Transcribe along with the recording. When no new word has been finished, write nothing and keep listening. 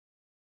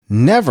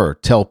Never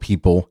tell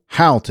people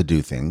how to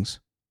do things.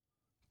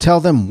 Tell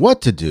them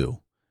what to do,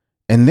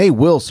 and they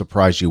will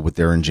surprise you with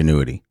their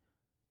ingenuity.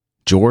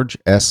 George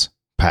S.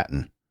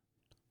 Patton.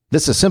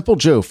 This is Simple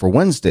Joe for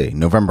Wednesday,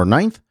 November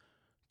 9th,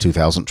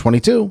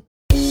 2022.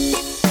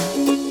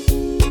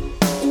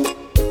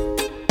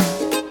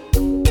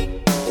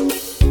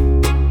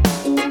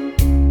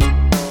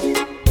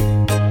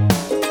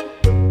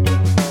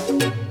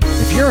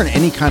 If you're in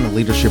any kind of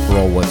leadership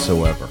role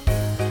whatsoever,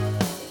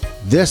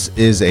 this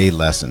is a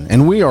lesson,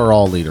 and we are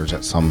all leaders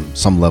at some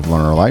level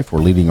in our life.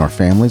 We're leading our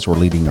families, we're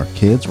leading our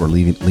kids, we're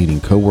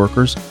leading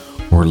coworkers,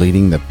 we're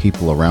leading the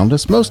people around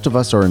us. Most of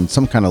us are in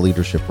some kind of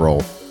leadership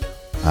role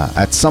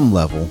at some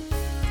level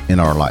in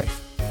our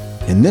life.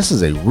 And this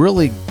is a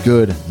really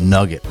good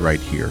nugget right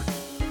here.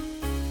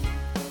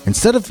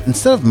 Instead of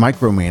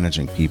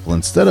micromanaging people,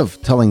 instead of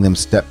telling them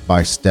step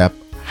by step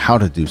how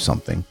to do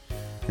something,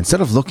 instead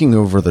of looking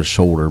over their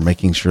shoulder,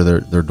 making sure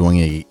they're doing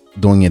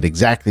it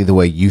exactly the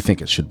way you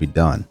think it should be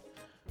done,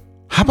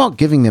 how about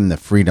giving them the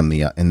freedom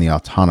and the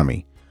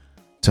autonomy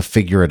to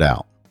figure it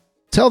out?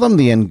 Tell them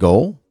the end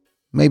goal,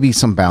 maybe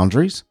some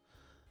boundaries,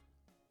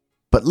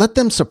 but let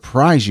them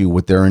surprise you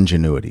with their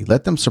ingenuity.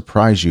 Let them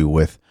surprise you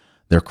with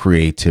their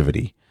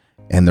creativity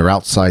and their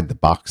outside the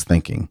box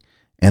thinking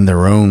and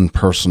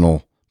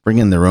bring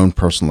in their own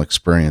personal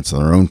experience and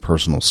their own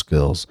personal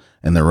skills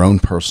and their own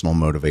personal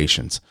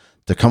motivations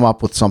to come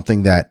up with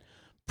something that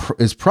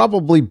is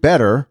probably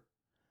better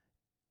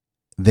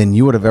than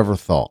you would have ever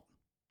thought,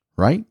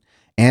 right?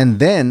 And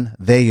then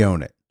they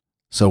own it.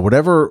 So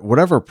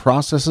whatever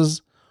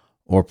processes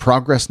or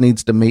progress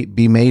needs to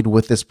be made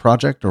with this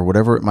project or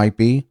whatever it might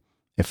be,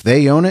 if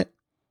they own it,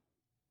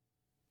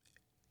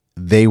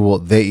 they will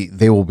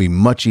be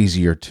much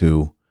easier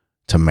to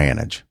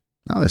manage.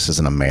 Now, this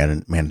isn't a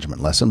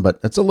management lesson, but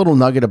it's a little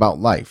nugget about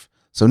life.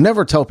 So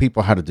never tell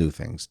people how to do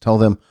things. Tell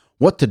them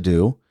what to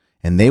do,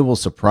 and they will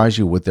surprise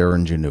you with their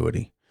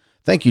ingenuity.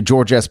 Thank you,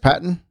 George S.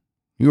 Patton.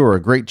 You are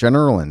a great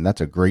general, and that's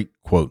a great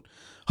quote.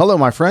 Hello,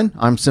 my friend.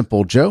 I'm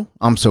Simple Joe.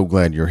 I'm so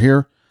glad you're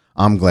here.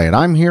 I'm glad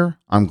I'm here.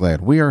 I'm glad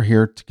we are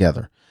here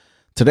together.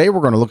 Today, we're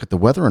going to look at the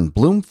weather in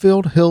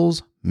Bloomfield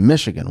Hills,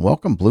 Michigan.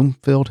 Welcome,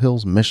 Bloomfield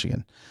Hills,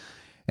 Michigan.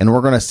 And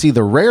we're going to see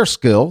the rare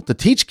skill to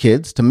teach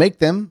kids to make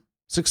them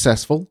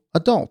successful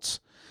adults.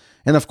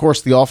 And of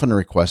course, the often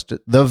requested,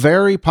 the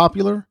very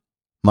popular,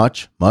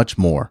 much, much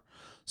more.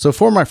 So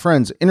for my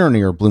friends in or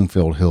near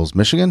Bloomfield Hills,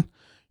 Michigan,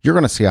 you're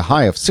going to see a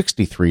high of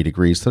 63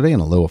 degrees today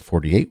and a low of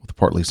 48 with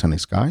partly sunny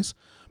skies.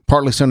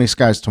 Partly sunny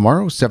skies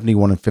tomorrow,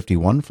 71 and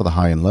 51 for the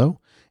high and low.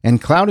 And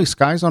cloudy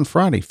skies on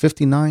Friday,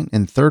 59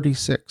 and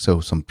 36. So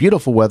some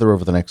beautiful weather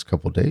over the next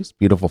couple of days.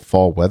 Beautiful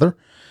fall weather.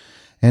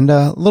 And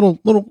a little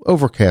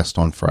overcast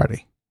on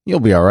Friday. You'll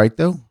be all right,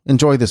 though.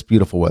 Enjoy this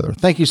beautiful weather.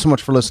 Thank you so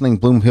much for listening,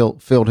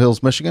 Bloomfield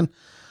Hills, Michigan.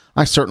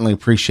 I certainly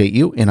appreciate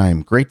you, and I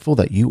am grateful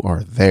that you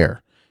are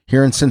there.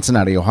 Here in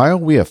Cincinnati, Ohio,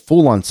 we have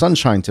full-on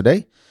sunshine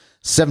today.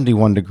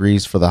 71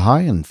 degrees for the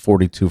high and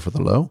 42 for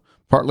the low.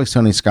 Partly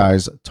sunny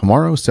skies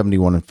tomorrow,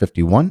 71 and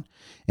 51.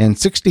 And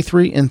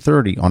 63 and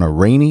 30 on a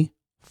rainy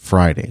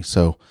Friday.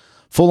 So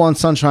full-on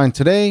sunshine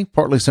today,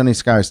 partly sunny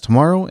skies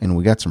tomorrow, and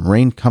we got some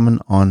rain coming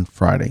on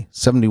Friday.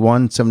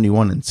 71,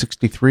 and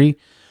 63.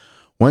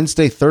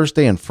 Wednesday,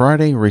 Thursday, and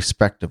Friday,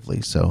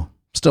 respectively. So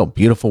still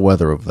beautiful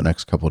weather over the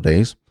next couple of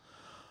days.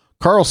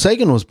 Carl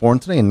Sagan was born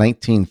today in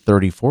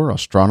 1934,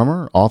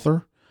 astronomer,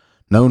 author,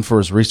 known for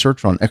his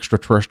research on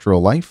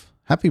extraterrestrial life.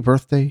 Happy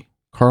birthday,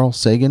 Carl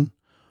Sagan,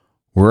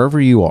 wherever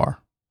you are,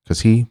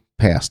 because he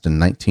passed in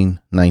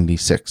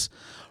 1996.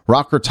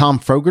 Rocker Tom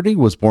Fogerty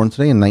was born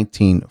today in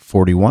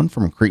 1941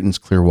 from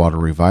Creedence Clearwater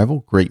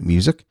Revival. Great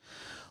music.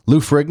 Lou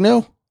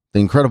Ferrigno,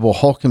 the Incredible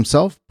Hulk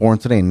himself, born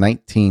today in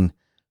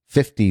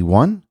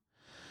 1951.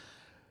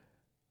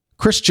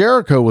 Chris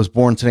Jericho was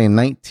born today in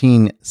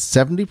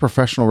 1970.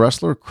 Professional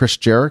wrestler Chris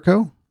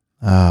Jericho.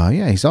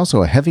 He's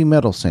also a heavy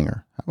metal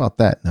singer. How about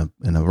that?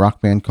 In a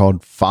rock band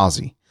called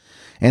Fozzy.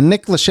 And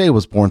Nick Lachey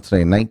was born today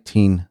in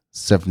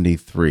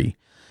 1973.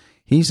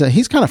 He's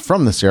kind of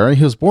from this area.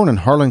 He was born in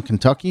Harlan,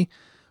 Kentucky,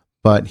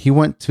 but he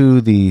went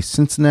to the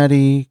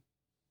Cincinnati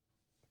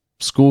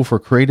School for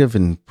Creative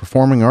and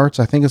Performing Arts,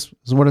 I think is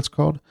what it's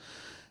called,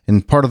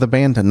 and part of the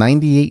band to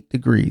 98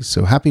 Degrees.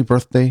 So happy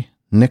birthday,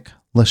 Nick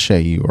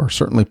Lachey. You are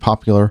certainly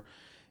popular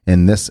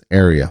in this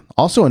area.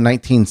 Also in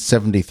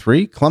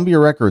 1973, Columbia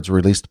Records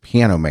released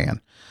Piano Man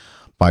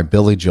by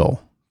Billy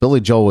Joel. Billy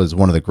Joel is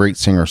one of the great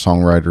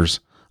singer-songwriters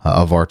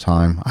of our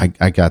time.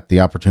 I got the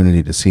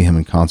opportunity to see him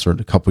in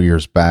concert a couple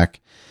years back,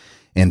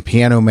 and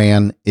Piano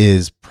Man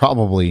is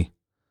probably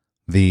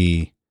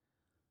the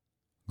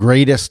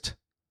greatest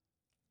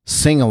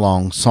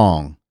sing-along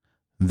song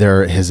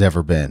there has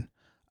ever been.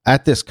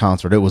 At this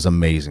concert, it was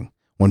amazing.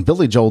 When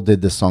Billy Joel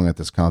did this song at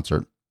this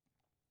concert,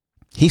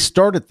 he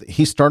started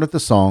the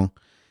song,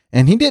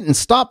 and he didn't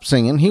stop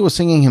singing. He was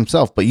singing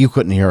himself, but you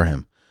couldn't hear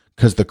him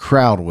because the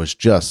crowd was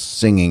just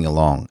singing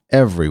along.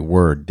 Every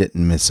word,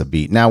 didn't miss a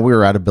beat. Now, we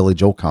were at a Billy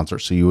Joel concert,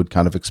 so you would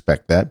kind of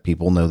expect that.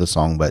 People know the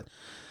song, but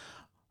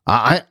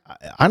I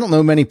I don't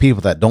know many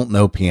people that don't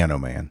know Piano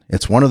Man.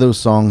 It's one of those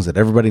songs that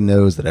everybody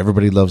knows, that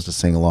everybody loves to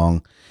sing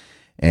along.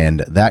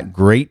 And that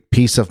great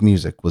piece of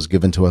music was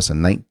given to us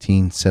in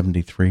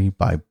 1973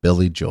 by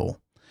Billy Joel.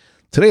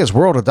 Today is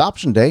World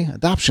Adoption Day.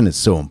 Adoption is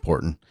so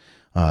important.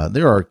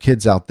 There are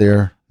kids out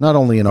there, not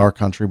only in our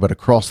country, but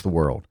across the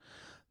world,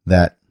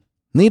 that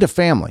need a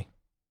family.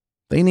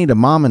 They need a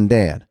mom and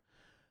dad.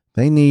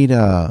 They need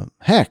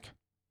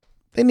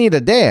they need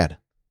a dad.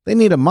 They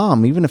need a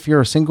mom. Even if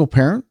you're a single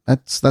parent,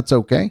 that's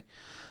okay.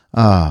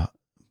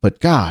 But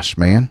gosh,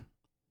 man,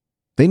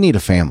 they need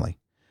a family.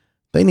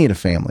 They need a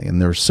family,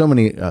 and there's so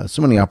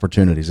many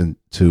opportunities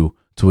to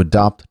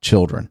adopt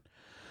children.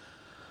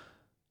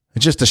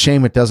 It's just a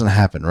shame it doesn't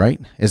happen,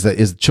 right?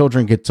 As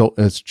children get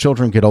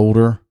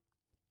older,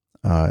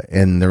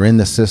 and they're in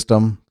the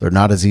system, they're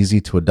not as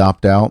easy to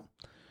adopt out.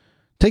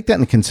 Take that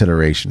into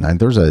consideration.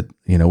 And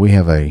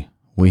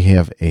we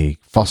have a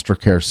foster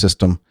care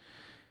system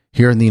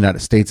here in the United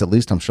States. At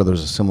least I'm sure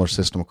there's a similar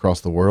system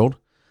across the world.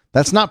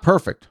 That's not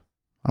perfect.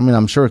 I mean,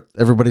 I'm sure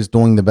everybody's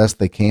doing the best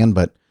they can,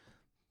 but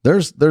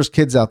there's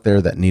kids out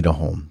there that need a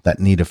home, that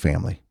need a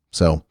family.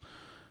 So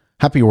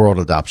happy World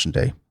Adoption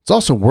Day. It's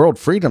also World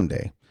Freedom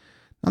Day.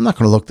 I'm not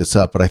going to look this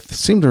up, but I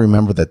seem to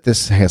remember that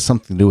this has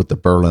something to do with the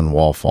Berlin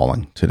Wall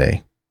falling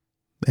today,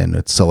 and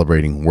it's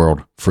celebrating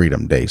World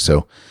Freedom Day.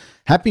 So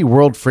happy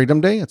World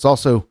Freedom Day. It's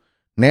also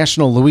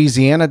National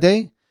Louisiana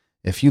Day.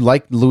 If you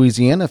like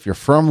Louisiana, if you're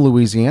from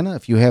Louisiana,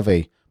 if you have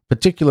a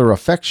particular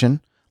affection,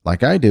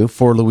 like I do,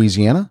 for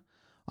Louisiana,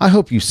 I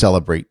hope you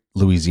celebrate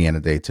Louisiana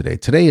Day today.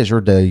 Today is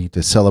your day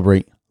to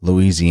celebrate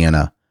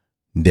Louisiana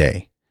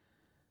Day.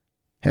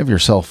 Have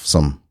yourself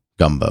some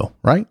gumbo,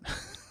 right?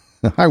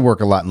 I work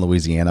a lot in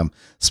Louisiana,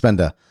 spend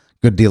a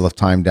good deal of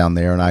time down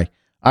there, and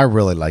I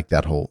really like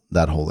that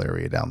whole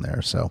area down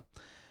there. So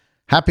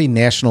happy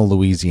National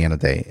Louisiana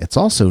Day. It's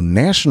also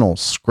National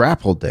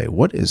Scrapple Day.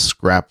 What is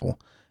Scrapple?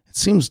 It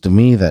seems to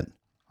me that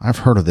I've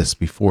heard of this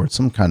before. It's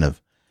some kind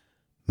of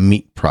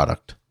meat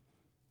product.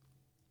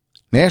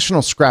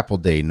 National Scrapple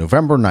Day,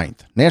 November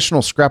 9th.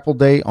 National Scrapple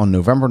Day on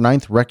November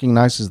 9th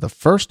recognizes the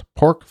first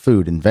pork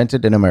food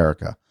invented in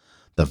America.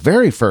 The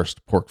very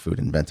first pork food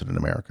invented in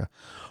America.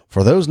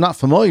 For those not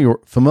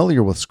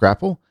familiar with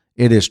scrapple,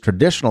 it is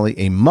traditionally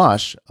a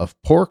mush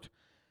of pork.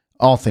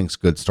 All things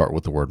good start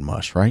with the word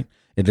mush, right?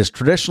 It is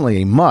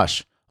traditionally a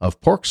mush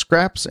of pork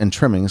scraps and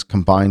trimmings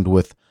combined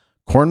with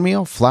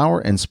cornmeal,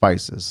 flour, and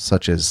spices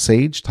such as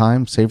sage,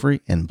 thyme,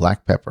 savory, and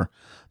black pepper.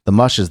 The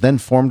mush is then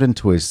formed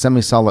into a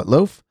semi-solid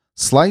loaf,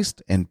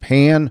 sliced and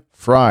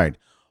pan-fried.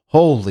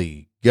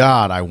 Holy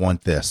God, I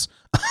want this.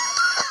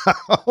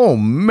 Oh,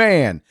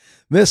 man.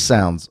 This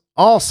sounds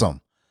awesome.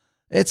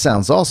 It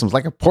sounds awesome. It's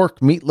like a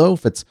pork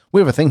meatloaf.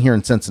 We have a thing here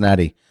in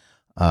Cincinnati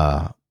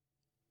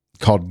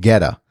called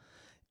Geta,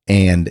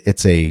 and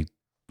it's a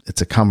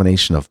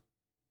combination of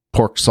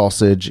pork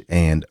sausage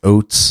and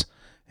oats,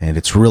 and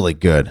it's really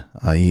good.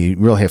 You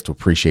really have to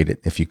appreciate it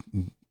if you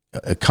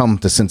come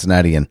to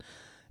Cincinnati and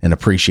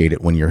appreciate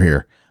it when you're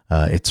here.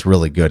 It's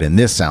really good, and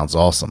this sounds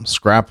awesome.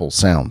 Scrapple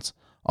sounds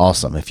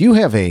awesome. If you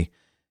have a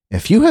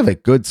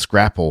good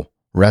Scrapple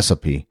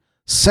recipe,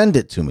 send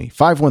it to me.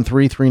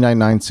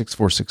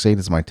 513-399-6468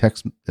 is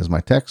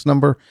my text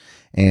number,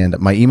 and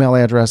my email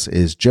address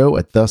is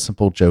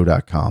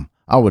joe@thesimplejoe.com.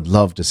 I would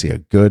love to see a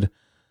good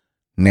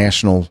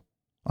national,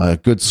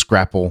 good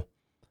Scrapple.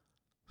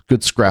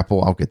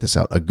 I'll get this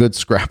out. A good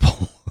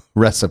Scrapple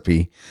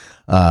recipe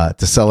to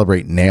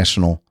celebrate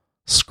National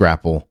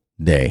Scrapple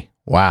Day.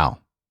 Wow.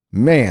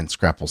 Man,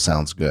 Scrapple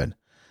sounds good.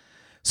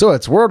 So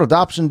it's World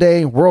Adoption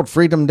Day, World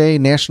Freedom Day,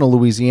 National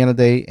Louisiana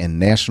Day, and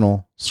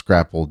National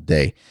Scrapple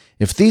Day.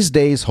 If these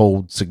days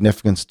hold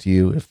significance to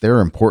you, if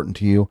they're important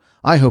to you,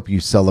 I hope you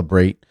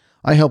celebrate.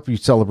 I hope you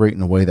celebrate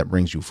in a way that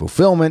brings you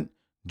fulfillment,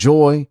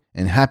 joy,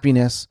 and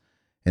happiness,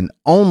 and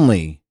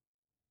only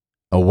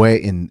a way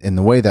in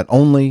the way that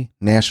only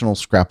National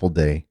Scrapple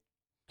Day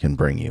can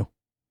bring you.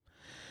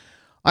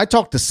 I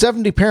talked to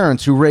 70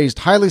 parents who raised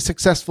highly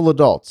successful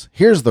adults.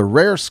 Here's the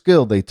rare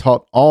skill they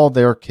taught all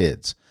their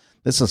kids.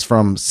 This is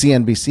from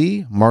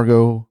CNBC,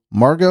 Margot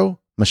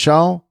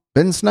Michelle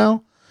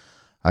Bisnow.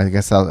 I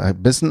guess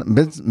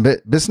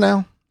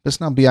Bisnow,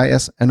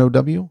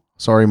 Bisnow.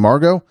 Sorry,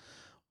 Margot,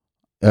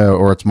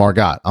 or it's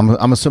Margot.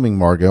 I'm assuming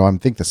Margot. I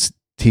think the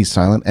T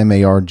silent.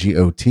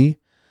 Margot.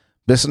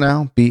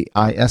 Bisnow,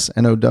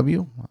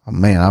 Bisnow. Oh,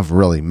 man, I've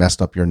really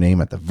messed up your name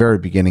at the very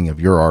beginning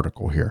of your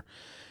article here.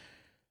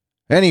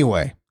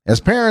 Anyway, as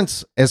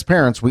parents,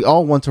 we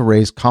all want to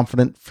raise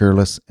confident,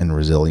 fearless, and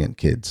resilient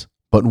kids.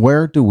 But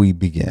where do we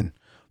begin?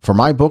 For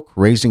my book,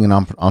 Raising an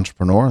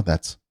Entrepreneur,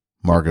 that's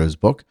Margot's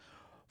book.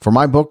 For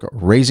my book,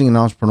 Raising an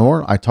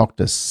Entrepreneur, I talked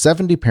to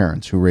 70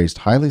 parents who raised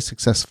highly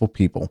successful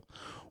people.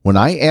 When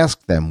I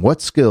asked them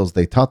what skills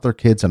they taught their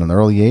kids at an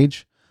early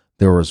age,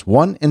 there was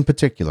one in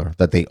particular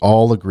that they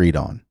all agreed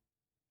on.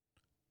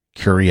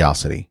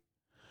 Curiosity.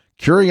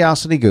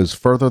 Curiosity goes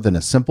further than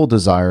a simple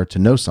desire to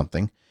know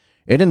something.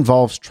 It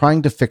involves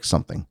trying to fix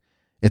something.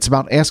 It's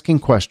about asking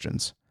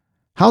questions.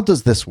 How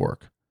does this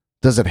work?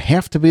 Does it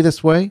have to be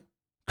this way?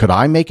 Could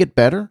I make it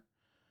better?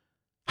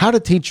 How to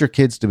teach your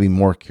kids to be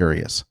more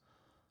curious.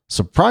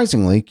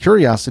 Surprisingly,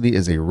 curiosity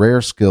is a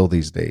rare skill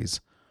these days.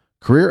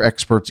 Career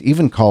experts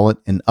even call it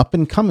an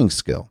up-and-coming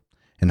skill.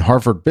 And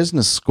Harvard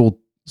Business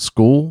School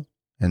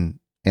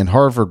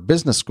Harvard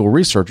Business School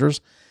researchers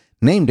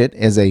named it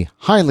as a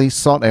highly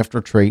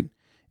sought-after trait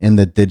in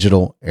the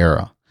digital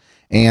era.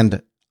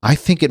 And I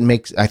think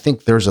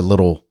there's a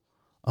little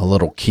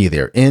key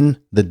there, in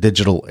the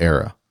digital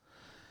era.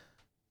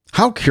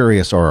 How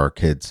curious are our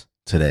kids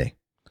today?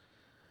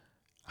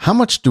 How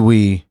much do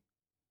we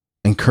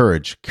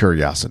encourage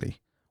curiosity?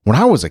 When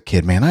I was a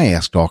kid, man, I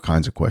asked all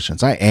kinds of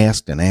questions. I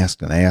asked and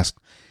asked and asked.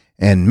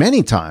 And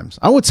many times,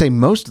 I would say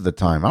most of the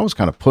time, I was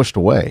kind of pushed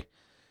away.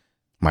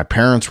 My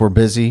parents were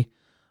busy.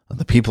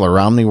 The people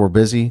around me were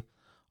busy.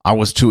 I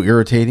was too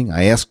irritating.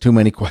 I asked too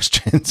many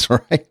questions,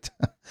 right?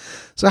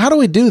 So how do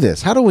we do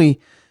this? How do we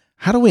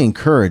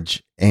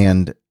encourage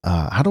and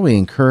how do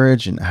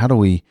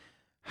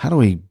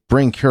we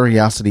bring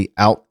curiosity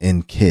out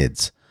in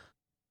kids?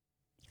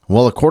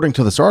 Well, according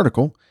to this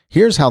article,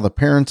 here's how the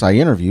parents I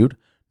interviewed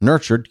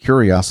nurtured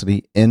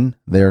curiosity in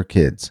their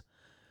kids.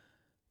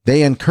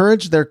 They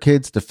encourage their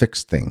kids to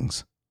fix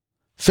things.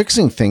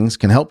 Fixing things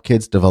can help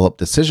kids develop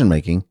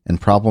decision-making and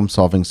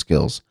problem-solving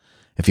skills.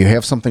 If you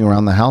have something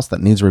around the house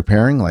that needs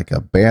repairing, like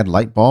a bad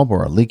light bulb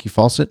or a leaky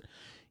faucet,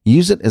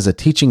 use it as a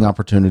teaching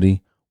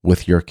opportunity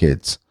with your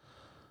kids.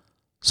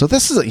 So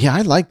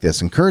I like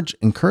this.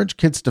 Encourage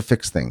kids to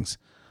fix things.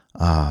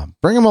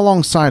 Bring them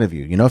alongside of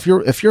you. You know, if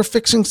you're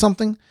fixing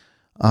something,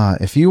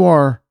 if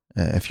you're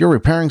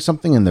repairing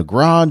something in the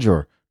garage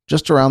or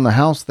just around the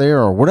house there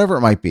or whatever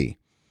it might be,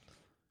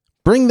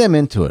 bring them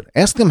into it.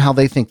 Ask them how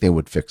they think they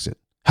would fix it.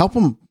 Have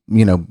them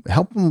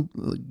help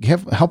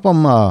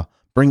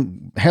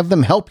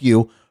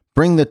you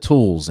bring the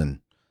tools and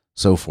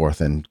so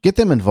forth, and get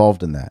them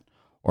involved in that.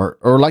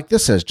 Or like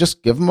this says,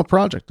 just give them a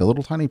project, a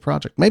little tiny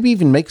project. Maybe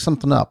even make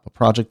something up, a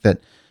project that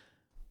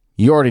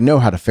you already know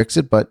how to fix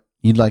it, but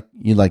you'd like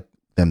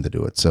them to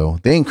do it. So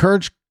they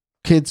encourage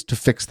kids to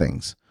fix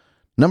things.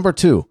 Number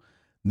 2,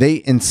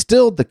 they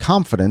instilled the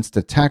confidence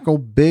to tackle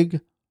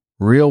big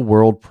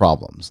real-world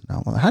problems.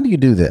 Now, how do you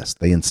do this?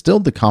 They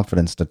instilled the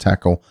confidence to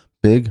tackle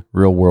big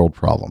real-world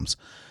problems.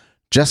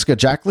 Jessica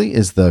Jackley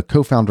is the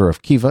co-founder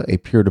of Kiva, a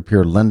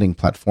peer-to-peer lending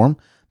platform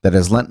that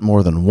has lent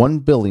more than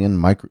 $1 billion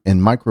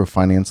in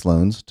microfinance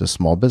loans to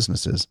small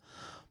businesses.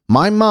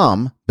 My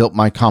mom built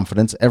my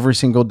confidence every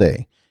single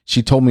day.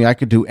 She told me I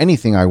could do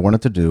anything I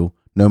wanted to do,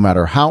 no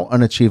matter how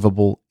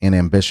unachievable and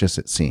ambitious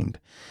it seemed.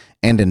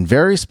 And in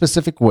very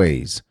specific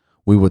ways,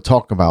 we would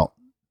talk about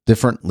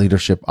different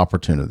leadership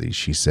opportunities,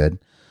 she said.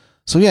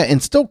 So yeah,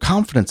 instill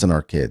confidence in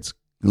our kids.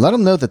 Let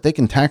them know that they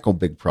can tackle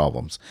big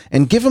problems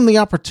and give them the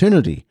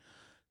opportunity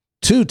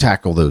to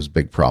tackle those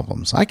big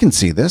problems. I can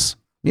see this.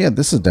 Yeah,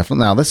 this is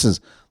definitely,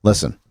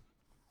 listen,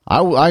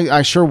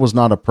 I sure was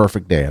not a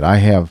perfect dad.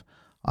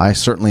 I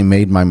certainly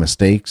made my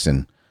mistakes,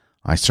 and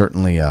I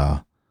certainly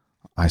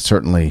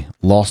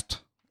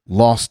lost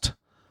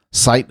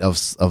sight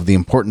of the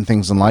important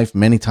things in life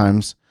many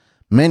times,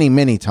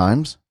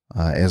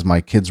 as my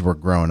kids were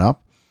growing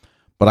up.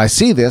 But I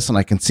see this, and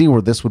I can see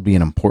where this would be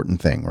an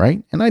important thing,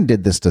 right? And I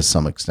did this to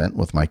some extent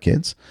with my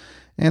kids,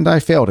 and I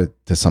failed it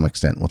to some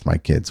extent with my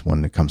kids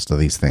when it comes to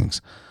these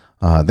things.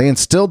 They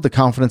instilled the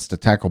confidence to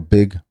tackle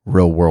big,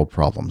 real-world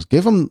problems.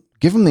 Give them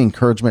the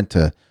encouragement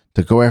to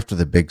go after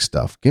the big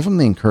stuff. Give them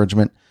the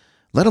encouragement.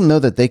 Let them know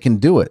that they can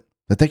do it,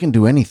 that they can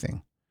do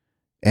anything,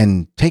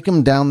 and take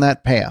them down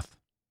that path.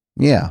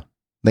 Yeah,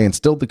 they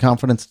instilled the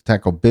confidence to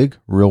tackle big,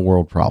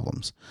 real-world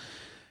problems.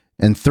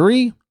 And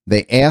 3,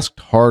 they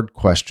asked hard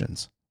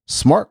questions.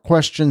 Smart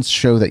questions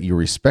show that you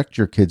respect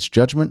your kids'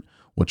 judgment,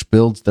 which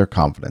builds their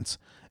confidence.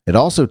 It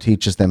also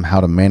teaches them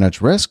how to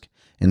manage risk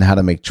and how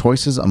to make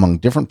choices among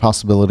different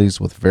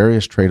possibilities with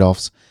various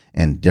trade-offs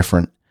and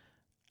different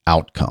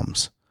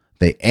outcomes.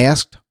 They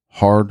asked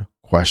hard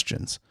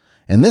questions.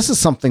 And this is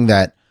something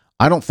that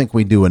I don't think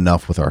we do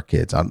enough with our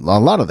kids.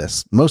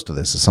 Most of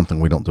this is something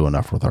we don't do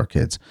enough with our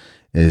kids,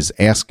 is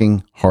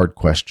asking hard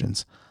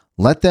questions.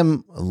 Get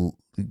them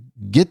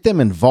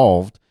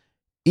involved,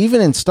 even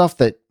in stuff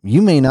that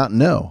you may not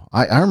know.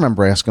 I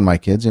remember asking my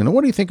kids,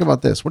 what do you think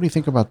about this? What do you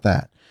think about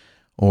that?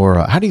 Or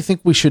how do you think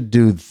we should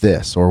do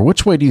this? Or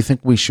which way do you think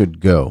we should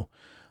go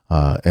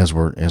as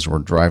we're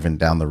driving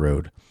down the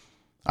road?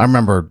 I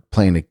remember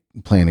playing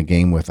a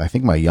game with, I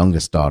think, my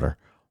youngest daughter,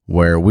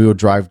 where we would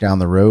drive down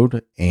the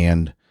road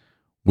and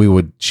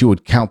she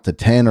would count to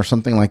 10 or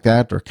something like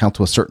that, or count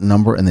to a certain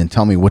number and then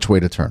tell me which way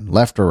to turn,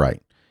 left or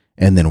right.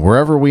 And then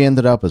wherever we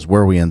ended up is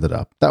where we ended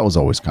up. That was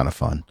always kind of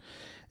fun,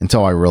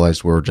 until I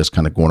realized we were just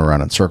kind of going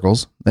around in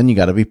circles. Then you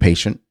got to be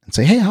patient and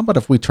say, hey, how about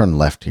if we turn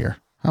left here?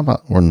 How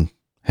about we're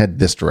head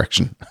this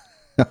direction?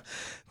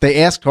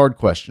 They asked hard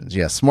questions.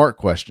 Yeah, smart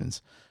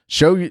questions.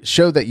 Show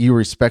that you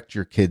respect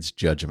your kids'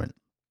 judgment.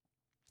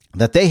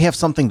 That they have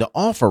something to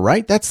offer,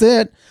 right? That's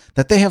it.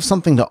 That they have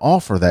something to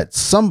offer, that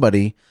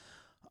somebody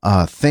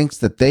thinks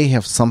that they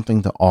have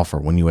something to offer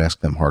when you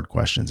ask them hard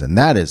questions. And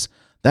that is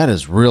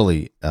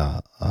really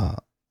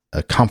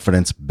a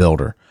confidence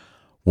builder.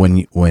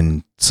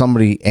 When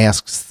somebody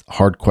asks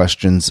hard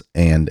questions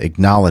and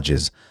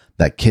acknowledges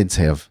that kids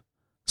have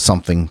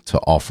something to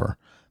offer.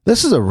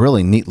 This is a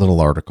really neat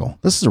little article.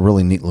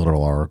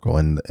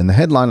 And in the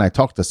headline, I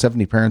talked to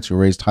 70 parents who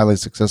raised highly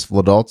successful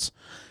adults.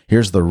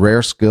 Here's the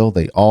rare skill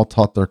they all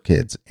taught their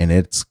kids, and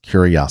it's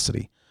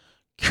curiosity.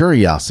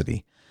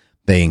 Curiosity.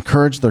 They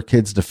encouraged their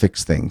kids to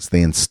fix things.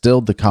 They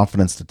instilled the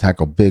confidence to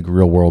tackle big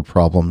real-world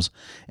problems,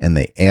 and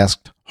they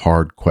asked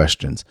hard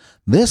questions.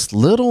 This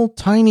little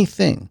tiny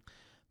thing,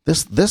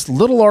 this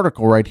little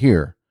article right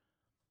here,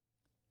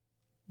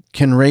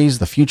 can raise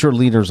the future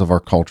leaders of our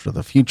culture,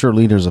 the future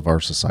leaders of our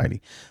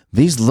society.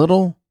 This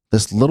little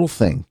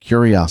thing,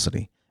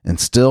 curiosity,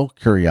 instill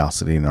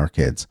curiosity in our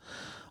kids.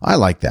 I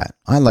like that.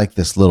 I like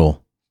this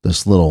little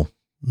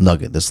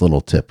nugget, this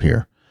little tip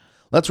here.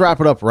 Let's wrap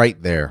it up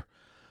right there.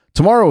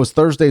 Tomorrow is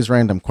Thursday's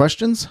Random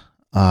Questions,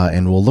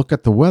 and we'll look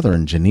at the weather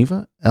in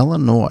Geneva,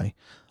 Illinois.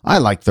 I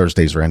like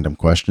Thursday's Random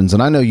Questions,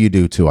 and I know you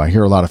do too. I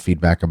hear a lot of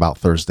feedback about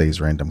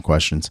Thursday's Random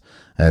Questions.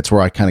 It's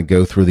where I kind of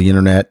go through the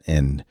internet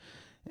and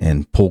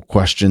pull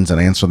questions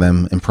and answer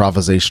them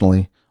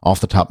improvisationally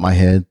off the top of my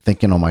head,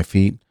 thinking on my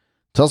feet.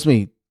 Tells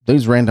me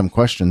these random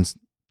questions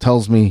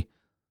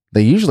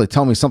they usually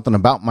tell me something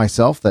about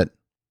myself that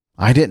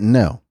I didn't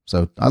know.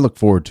 So I look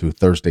forward to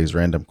Thursday's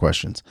Random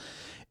Questions.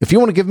 If you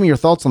want to give me your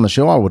thoughts on the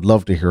show, I would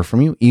love to hear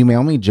from you.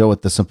 Email me,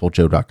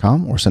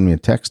 joe@thesimplejoe.com, or send me a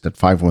text at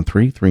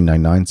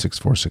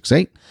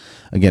 513-399-6468.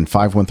 Again,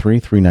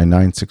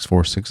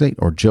 513-399-6468,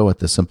 or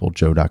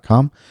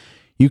joe@thesimplejoe.com.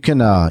 You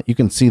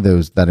can see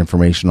that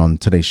information on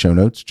today's show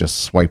notes. Just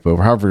swipe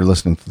over. However you're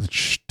listening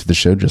to the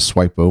show, just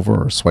swipe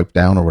over or swipe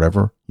down or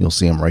whatever. You'll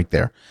see them right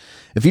there.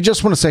 If you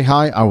just want to say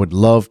hi, I would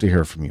love to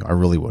hear from you. I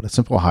really would. A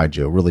simple hi,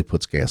 Joe, really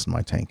puts gas in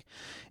my tank.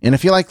 And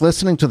if you like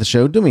listening to the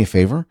show, do me a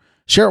favor.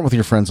 Share it with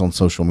your friends on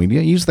social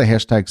media. Use the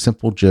hashtag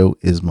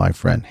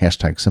 #SimpleJoeIsMyFriend.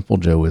 Hashtag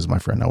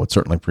 #SimpleJoeIsMyFriend. I would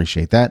certainly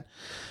appreciate that.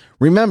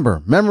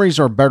 Remember, memories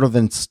are better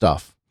than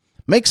stuff.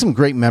 Make some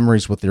great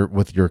memories with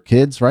your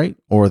kids, right?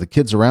 Or the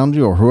kids around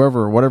you,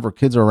 or whatever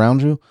kids are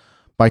around you,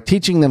 by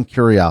teaching them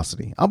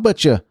curiosity. I'll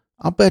bet you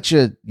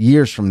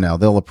years from now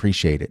they'll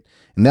appreciate it,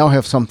 and they'll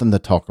have something to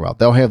talk about.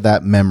 They'll have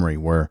that memory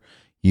where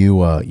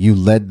you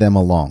led them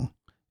along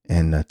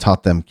and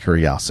taught them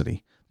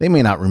curiosity. They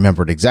may not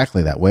remember it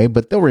exactly that way,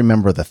 but they'll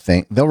remember the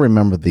thing. They'll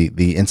remember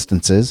the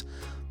instances.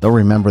 They'll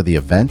remember the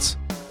events.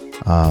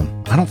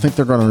 I don't think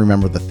they're going to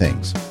remember the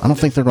things. I don't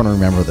think they're going to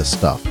remember the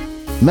stuff.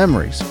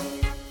 Memories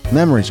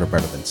are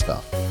better than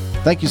stuff.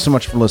 Thank you so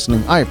much for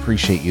listening. I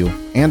appreciate you,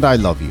 and I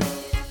love you,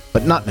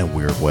 but not in a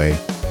weird way.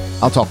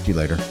 I'll talk to you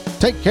later.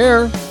 Take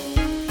care.